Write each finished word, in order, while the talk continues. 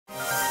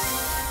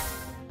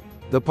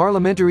The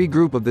parliamentary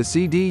group of the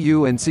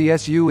CDU and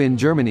CSU in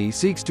Germany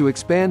seeks to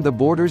expand the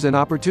borders and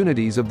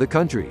opportunities of the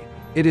country.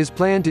 It is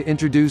planned to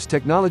introduce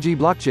technology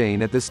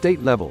blockchain at the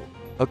state level.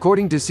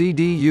 According to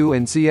CDU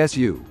and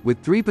CSU, with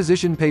 3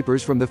 position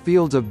papers from the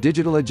fields of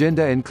digital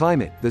agenda and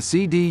climate, the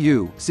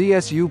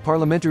CDU-CSU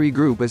parliamentary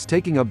group is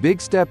taking a big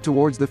step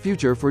towards the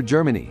future for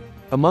Germany.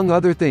 Among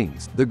other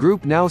things, the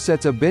group now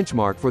sets a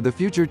benchmark for the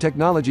future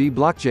technology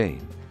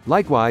blockchain.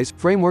 Likewise,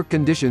 framework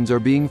conditions are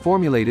being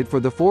formulated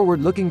for the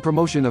forward-looking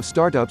promotion of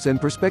startups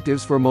and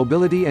perspectives for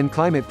mobility and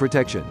climate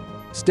protection.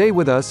 Stay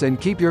with us and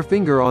keep your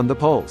finger on the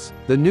pulse.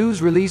 The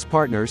news release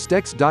partner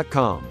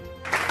stex.com.